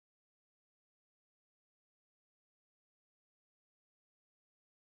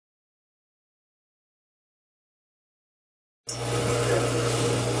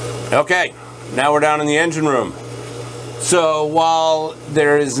Okay, now we're down in the engine room. So while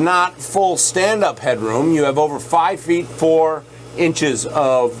there is not full stand-up headroom, you have over 5 feet 4 inches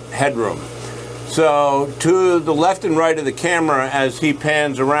of headroom. So to the left and right of the camera as he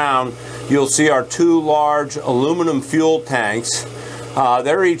pans around, you'll see our 2 large aluminum fuel tanks.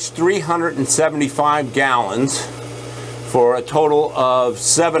 They're each 375 gallons for a total of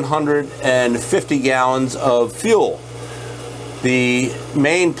 750 gallons of fuel. The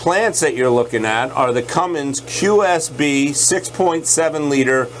main plants that you're looking at are the Cummins QSB6.7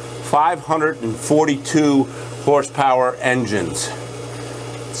 liter 542 horsepower engines.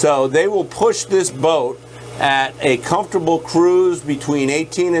 So they will push this boat at a comfortable cruise between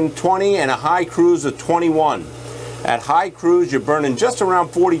 18 and 20 and a high cruise of 21. At high cruise, you're burning just around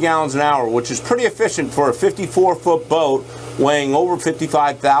 40 gallons an hour, which is pretty efficient for a 54-foot boat weighing over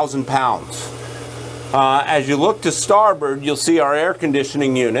 55,000 pounds. As you look to starboard, you'll see our air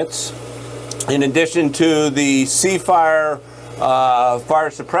conditioning units. In addition to the Seafire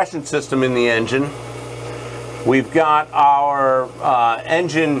fire suppression system in the engine, we've got our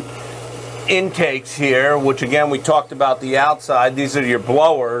engine intakes here, which again we talked about the outside. These are your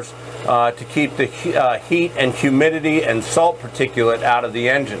blowers to keep the heat and humidity and salt particulate out of the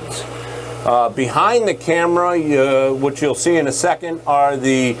engines. Behind the camera, which you'll see in a second, are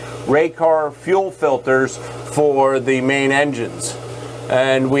the Raycar fuel filters for the main engines.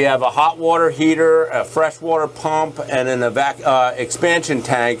 And we have a hot water heater, a freshwater pump, and an expansion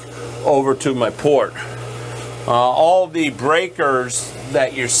tank over to my port. All the breakers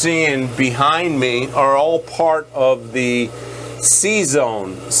that you're seeing behind me are all part of the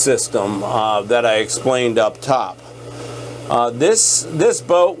C-Zone system that I explained up top. This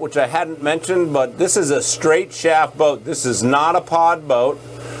boat, which I hadn't mentioned, but this is a straight shaft boat. This is not a pod boat.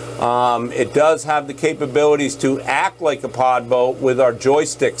 It does have the capabilities to act like a pod boat with our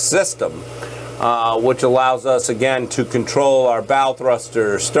joystick system, which allows us again to control our bow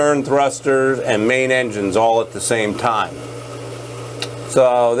thrusters, stern thrusters, and main engines all at the same time.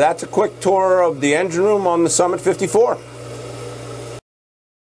 So that's a quick tour of the engine room on the Summit 54.